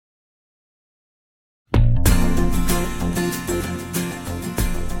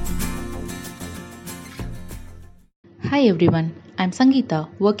Hi everyone, I'm Sangeeta,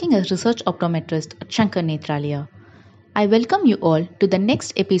 working as research optometrist at Shankar Nethralaya. I welcome you all to the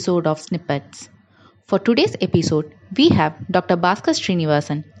next episode of Snippets. For today's episode, we have Dr. Bhaskar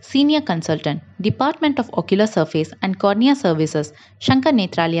Srinivasan, Senior Consultant, Department of Ocular Surface and Cornea Services, Shankar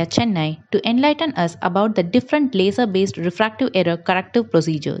Nethralaya, Chennai, to enlighten us about the different laser-based refractive error corrective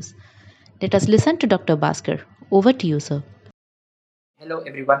procedures. Let us listen to Dr. Bhaskar. Over to you, sir. Hello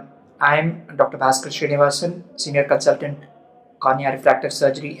everyone, I am Dr. Bhaskar Srinivasan, Senior Consultant Cornea Refractive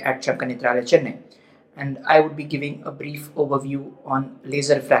Surgery at Shankar Nethralaya, Chennai, and I would be giving a brief overview on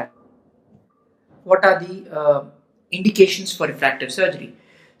laser refractive. What are the indications for refractive surgery?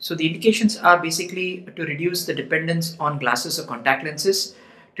 So the indications are basically to reduce the dependence on glasses or contact lenses,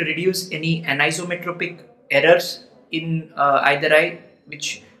 to reduce any anisometropic errors in either eye,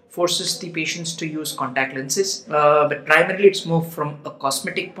 which forces the patients to use contact lenses. But primarily it's more from a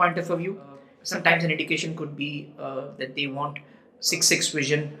cosmetic point of view. Sometimes an indication could be that they want 6/6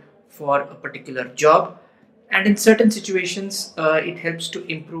 vision for a particular job, and in certain situations it helps to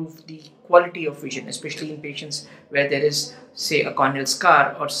improve the quality of vision, especially in patients where there is, say, a corneal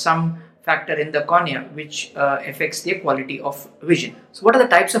scar or some factor in the cornea which affects their quality of vision. So what are the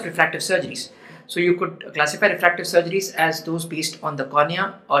types of refractive surgeries? So you could classify refractive surgeries as those based on the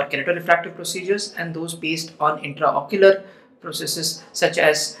cornea or keratorefractive procedures, and those based on intraocular processes such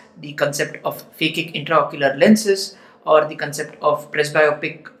as the concept of phakic intraocular lenses or the concept of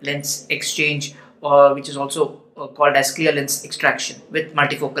presbyopic lens exchange, which is also called as clear lens extraction with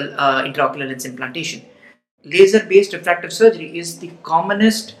multifocal intraocular lens implantation. Laser based refractive surgery is the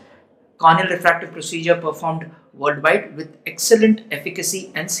commonest corneal refractive procedure performed worldwide with excellent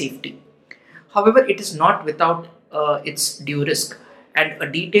efficacy and safety. However, it is not without its due risk, and a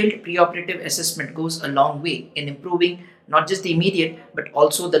detailed preoperative assessment goes a long way in improving not just the immediate but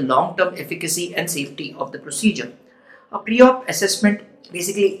also the long term efficacy and safety of the procedure. A pre-op assessment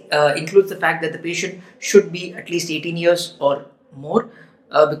basically includes the fact that the patient should be at least 18 years or more,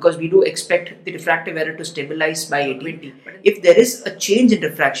 because we do expect the refractive error to stabilize by 20. If there is a change in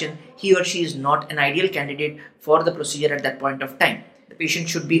refraction, he or she is not an ideal candidate for the procedure at that point of time. The patient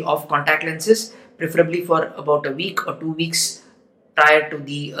should be off contact lenses, preferably for about a week or 2 weeks prior to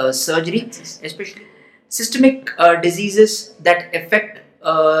the surgery, especially systemic diseases that affect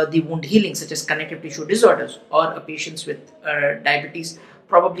the wound healing, such as connective tissue disorders or patients with diabetes,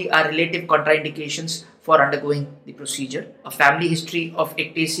 probably are relative contraindications for undergoing the procedure. A family history of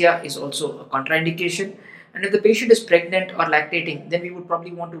ectasia is also a contraindication. And if the patient is pregnant or lactating, then we would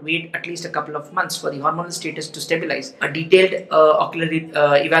probably want to wait at least a couple of months for the hormonal status to stabilize. A detailed ocular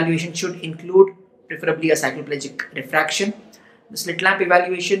evaluation should include preferably a cycloplegic refraction. The slit lamp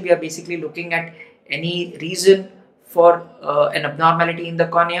evaluation, we are basically looking at any reason for an abnormality in the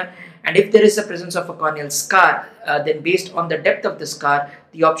cornea, and if there is a presence of a corneal scar, then based on the depth of the scar,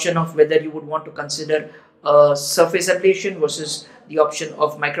 the option of whether you would want to consider a surface ablation versus the option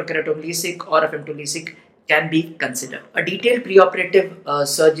of microkeratome LASIK or a femtoLASIK can be considered. A detailed preoperative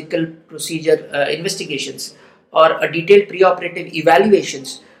surgical procedure investigations or a detailed preoperative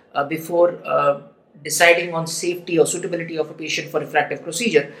evaluations before deciding on safety or suitability of a patient for refractive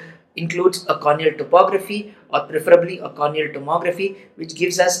procedure includes a corneal topography or preferably a corneal tomography, which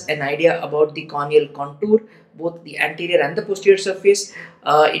gives us an idea about the corneal contour, both the anterior and the posterior surface.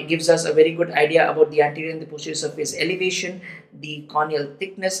 It gives us a very good idea about the anterior and the posterior surface elevation, the corneal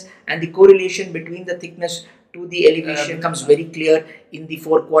thickness, and the correlation between the thickness to the elevation becomes very clear in the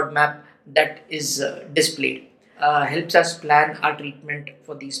 4-quad map that is displayed. Helps us plan our treatment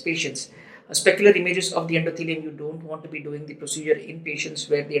for these patients. Specular images of the endothelium, you don't want to be doing the procedure in patients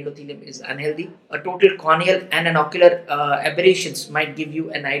where the endothelium is unhealthy. A total corneal and an ocular aberrations might give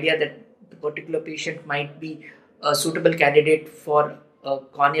you an idea that the particular patient might be a suitable candidate for a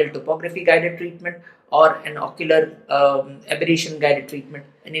corneal topography guided treatment or an ocular aberration guided treatment.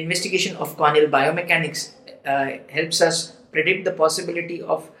 An investigation of corneal biomechanics helps us predict the possibility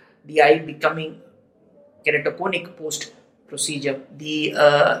of the eye becoming keratoconic post procedure. The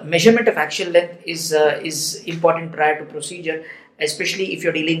measurement of axial length is important prior to procedure, especially if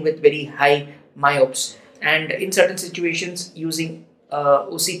you're dealing with very high myopes. And in certain situations, using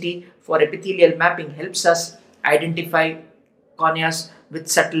OCT for epithelial mapping helps us identify corneas with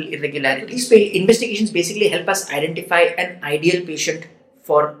subtle irregularities. These investigations basically help us identify an ideal patient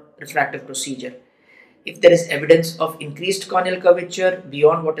for refractive procedure. If there is evidence of increased corneal curvature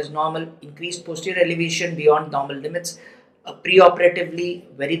beyond what is normal, increased posterior elevation beyond normal limits, a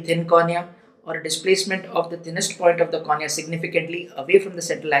preoperatively very thin cornea, or a displacement of the thinnest point of the cornea significantly away from the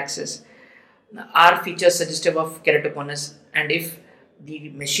central axis, are features suggestive of keratoconus. And if The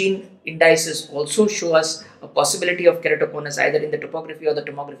machine indices also show us a possibility of keratoconus either in the topography or the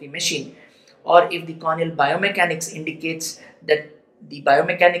tomography machine, or if the corneal biomechanics indicates that the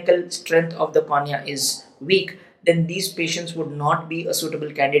biomechanical strength of the cornea is weak, then these patients would not be a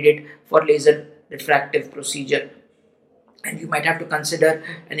suitable candidate for laser refractive procedure, and you might have to consider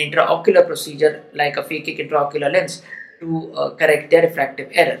an intraocular procedure like a phakic intraocular lens to correct their refractive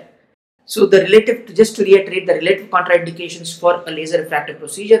error. So just to reiterate, the relative contraindications for a laser refractive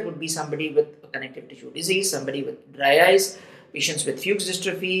procedure would be somebody with a connective tissue disease, somebody with dry eyes, patients with Fuchs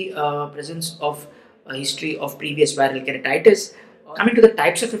dystrophy, presence of a history of previous viral keratitis. Coming to the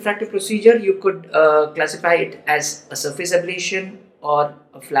types of refractive procedure, you could classify it as a surface ablation or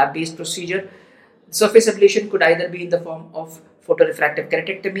a flap-based procedure. Surface ablation could either be in the form of photorefractive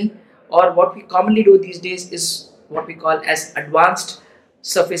keratectomy, or what we commonly do these days is what we call as advanced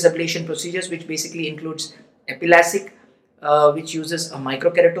surface ablation procedures, which basically includes epiLASIK, which uses a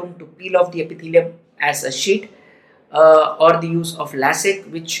microkeratome to peel off the epithelium as a sheet, or the use of LASIK,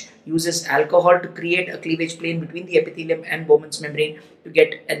 which uses alcohol to create a cleavage plane between the epithelium and Bowman's membrane to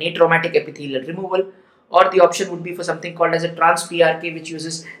get an atraumatic epithelial removal. Or the option would be for something called as a trans-PRK, which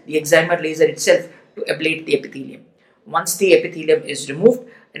uses the excimer laser itself to ablate the epithelium. Once the epithelium is removed,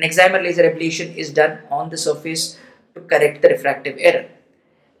 an excimer laser ablation is done on the surface to correct the refractive error.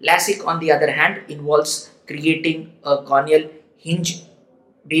 LASIK, on the other hand, involves creating a corneal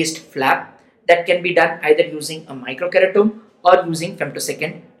hinge-based flap that can be done either using a microkeratome or using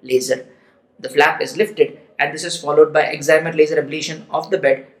femtosecond laser. The flap is lifted, and this is followed by excimer laser ablation of the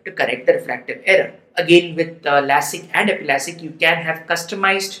bed to correct the refractive error. Again, with LASIK and epiLASIK, you can have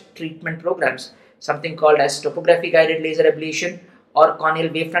customized treatment programs, something called as topography guided laser ablation or corneal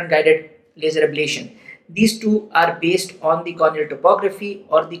wavefront guided laser ablation. These two are based on the corneal topography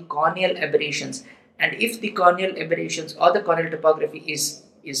or the corneal aberrations, and if the corneal aberrations or the corneal topography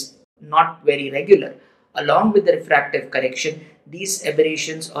is not very regular, along with the refractive correction, these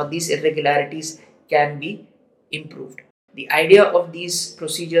aberrations or these irregularities can be improved. The idea of these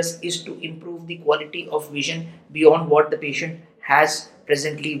procedures is to improve the quality of vision beyond what the patient has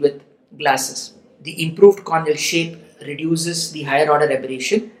presently with glasses. The improved corneal shape reduces the higher order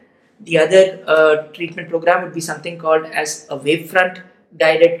aberration. The other treatment program would be something called as a wavefront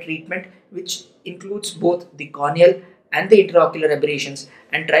guided treatment, which includes both the corneal and the intraocular aberrations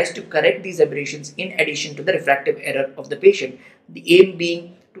and tries to correct these aberrations in addition to the refractive error of the patient. The aim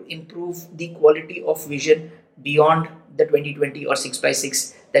being to improve the quality of vision beyond the 20/20 or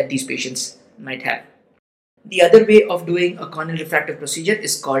 6/6 that these patients might have. The other way of doing a corneal refractive procedure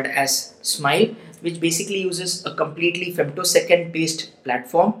is called as SMILE, which basically uses a completely femtosecond based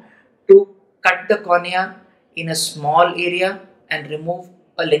platform to cut the cornea in a small area and remove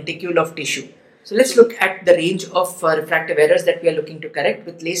a lenticule of tissue. So let's look at the range of refractive errors that we are looking to correct.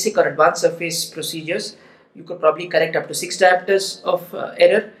 With LASIK or advanced surface procedures, you could probably correct up to 6 diopters of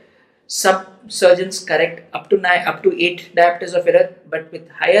error. Some surgeons correct up to 8 diopters of error, but with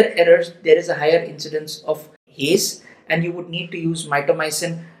higher errors, there is a higher incidence of haze, and you would need to use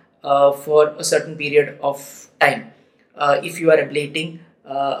mitomycin for a certain period of time if you are ablating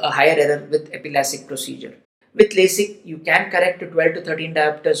a higher error with epiLASIK procedure. With LASIK, you can correct to 12 to 13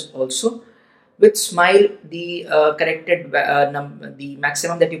 diopters also. With SMILE, the the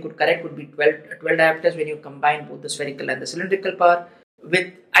maximum that you could correct would be 12 diopters when you combine both the spherical and the cylindrical power.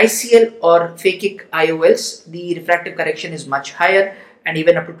 With ICL or phakic IOLs, the refractive correction is much higher, and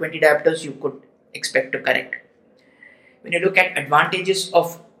even up to 20 diopters you could expect to correct. When you look at advantages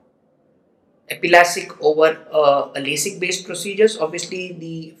of epiLASIK over a LASIK based procedures, obviously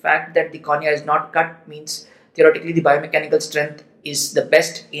the fact that the cornea is not cut means theoretically the biomechanical strength is the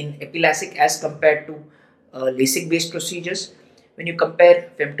best in epiLASIK as compared to LASIK based procedures. When you compare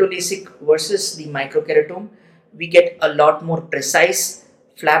femtoLASIK versus the microkeratome, we get a lot more precise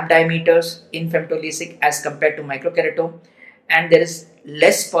flap diameters in femtoLASIK as compared to microkeratome, and there is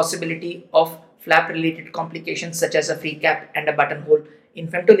less possibility of flap related complications such as a free cap and a buttonhole in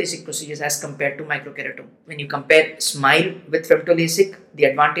femtoLASIK procedures as compared to microkeratome. When you compare SMILE with femtoLASIK, the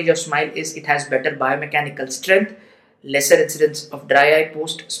advantage of SMILE is it has better biomechanical strength, lesser incidence of dry eye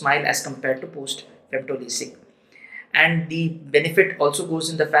post SMILE as compared to post femtoLASIK. And the benefit also goes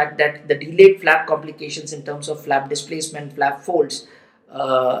in the fact that the delayed flap complications in terms of flap displacement, flap folds,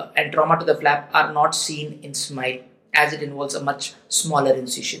 and trauma to the flap are not seen in SMILE as it involves a much smaller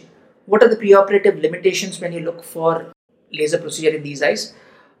incision. What are the preoperative limitations when you look for laser procedure in these eyes?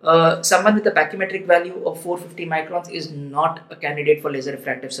 Someone with a pachymetric value of 450 microns is not a candidate for laser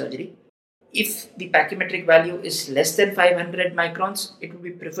refractive surgery. If the pachymetric value is less than 500 microns, it would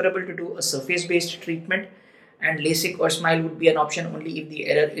be preferable to do a surface-based treatment, and LASIK or SMILE would be an option only if the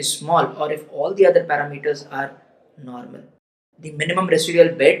error is small or if all the other parameters are normal. The minimum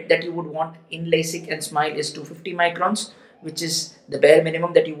residual bed that you would want in LASIK and SMILE is 250 microns, which is the bare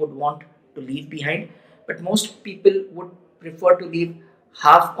minimum that you would want to leave behind. But most people would prefer to leave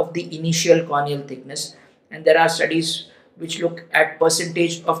half of the initial corneal thickness, and there are studies which look at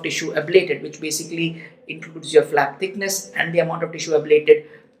percentage of tissue ablated, which basically includes your flap thickness and the amount of tissue ablated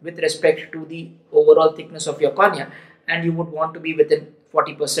with respect to the overall thickness of your cornea, and you would want to be within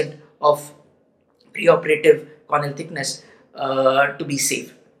 40% of preoperative corneal thickness to be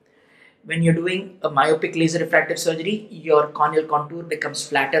safe. When you're doing a myopic laser refractive surgery, your corneal contour becomes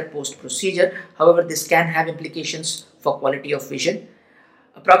flatter post procedure. However, this can have implications for quality of vision.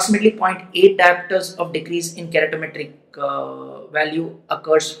 Approximately 0.8 diopters of decrease in keratometric value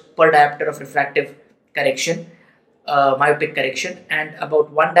occurs per diopter of refractive correction, myopic correction, and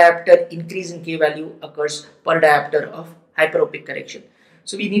about 1 diopter increase in K value occurs per diopter of hyperopic correction.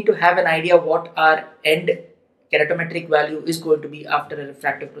 So we need to have an idea what our end keratometric value is going to be after a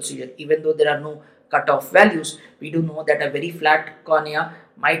refractive procedure. Even though there are no cutoff values, we do know that a very flat cornea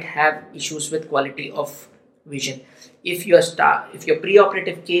might have issues with quality of vision. If your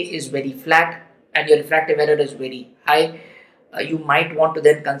preoperative K is very flat and your refractive error is very high, you might want to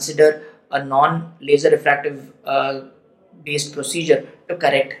then consider a non-laser refractive based procedure to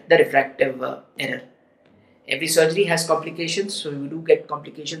correct the refractive error. Every surgery has complications, so we do get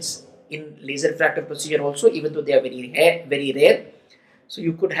complications in laser refractive procedure also, even though they are very rare. So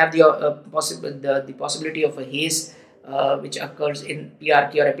you could have the possibility of a haze which occurs in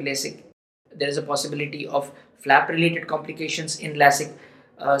PRK or epiLASIK. There is a possibility of flap related complications in LASIK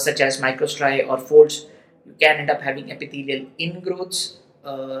such as microstriae or folds. You can end up having epithelial ingrowths.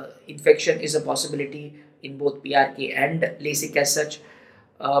 Infection is a possibility in both PRK and LASIK as such.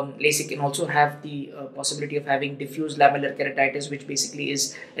 LASIK can also have the possibility of having diffuse lamellar keratitis, which basically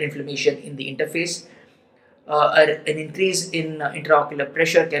is an inflammation in the interface. An increase in intraocular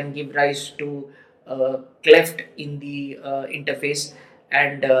pressure can give rise to cleft in the interface,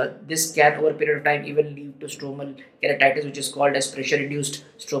 and this can over a period of time even lead to stromal keratitis, which is called as pressure induced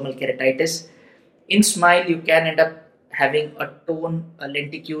stromal keratitis. In SMILE, you can end up having a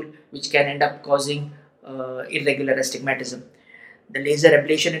lenticule, which can end up causing irregular astigmatism. The laser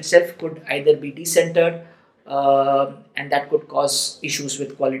ablation itself could either be decentered and that could cause issues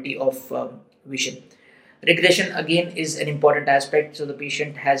with quality of vision. Regression again is an important aspect. So the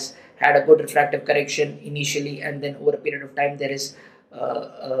patient has had a good refractive correction initially, and then over a period of time there is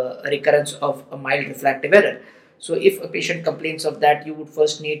a recurrence of a mild refractive error. So if a patient complains of that, you would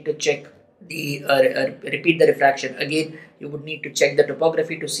first need to check repeat the refraction. Again, you would need to check the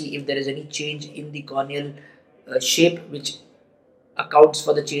topography to see if there is any change in the corneal shape which accounts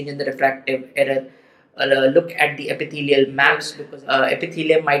for the change in the refractive error. Look at the epithelial maps, because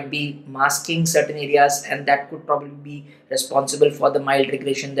epithelium might be masking certain areas and that could probably be responsible for the mild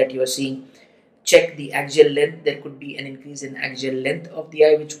regression that you are seeing. Check the axial length. There could be an increase in axial length of the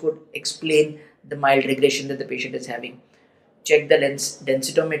eye which could explain the mild regression that the patient is having. Check the lens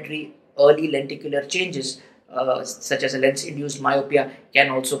densitometry. Early lenticular changes such as a lens induced myopia can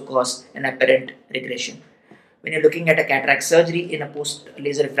also cause an apparent regression. When you're looking at a cataract surgery in a post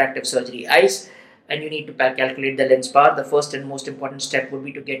laser refractive surgery eyes and you need to calculate the lens power, the first and most important step would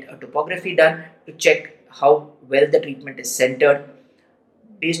be to get a topography done to check how well the treatment is centered.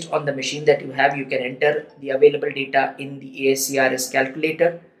 Based on the machine that you have, you can enter the available data in the ASCRS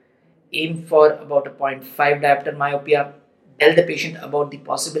calculator. Aim for about a 0.5 diopter myopia. Tell the patient about the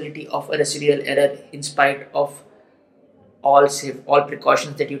possibility of a residual error in spite of all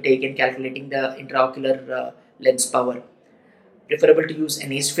precautions that you take in calculating the intraocular lens power. Preferable to use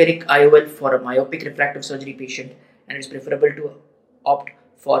an aspheric IOL for a myopic refractive surgery patient, and it's preferable to opt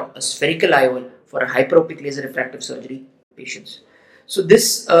for a spherical IOL for a hyperopic laser refractive surgery patients. So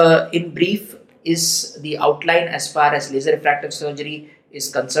this in brief is the outline as far as laser refractive surgery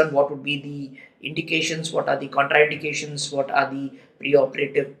is concerned. What would be the indications, what are the contraindications, what are the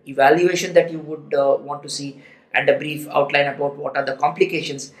preoperative evaluation that you would want to see, and a brief outline about what are the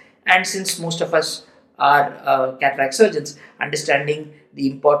complications. And since most of us are cataract surgeons, understanding the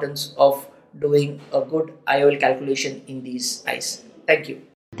importance of doing a good IOL calculation in these eyes. Thank you.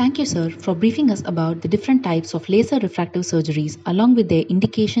 Thank you, sir, for briefing us about the different types of laser refractive surgeries along with their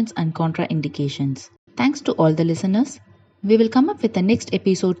indications and contraindications. Thanks to all the listeners. We will come up with the next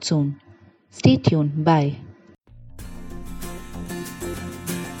episode soon. Stay tuned. Bye.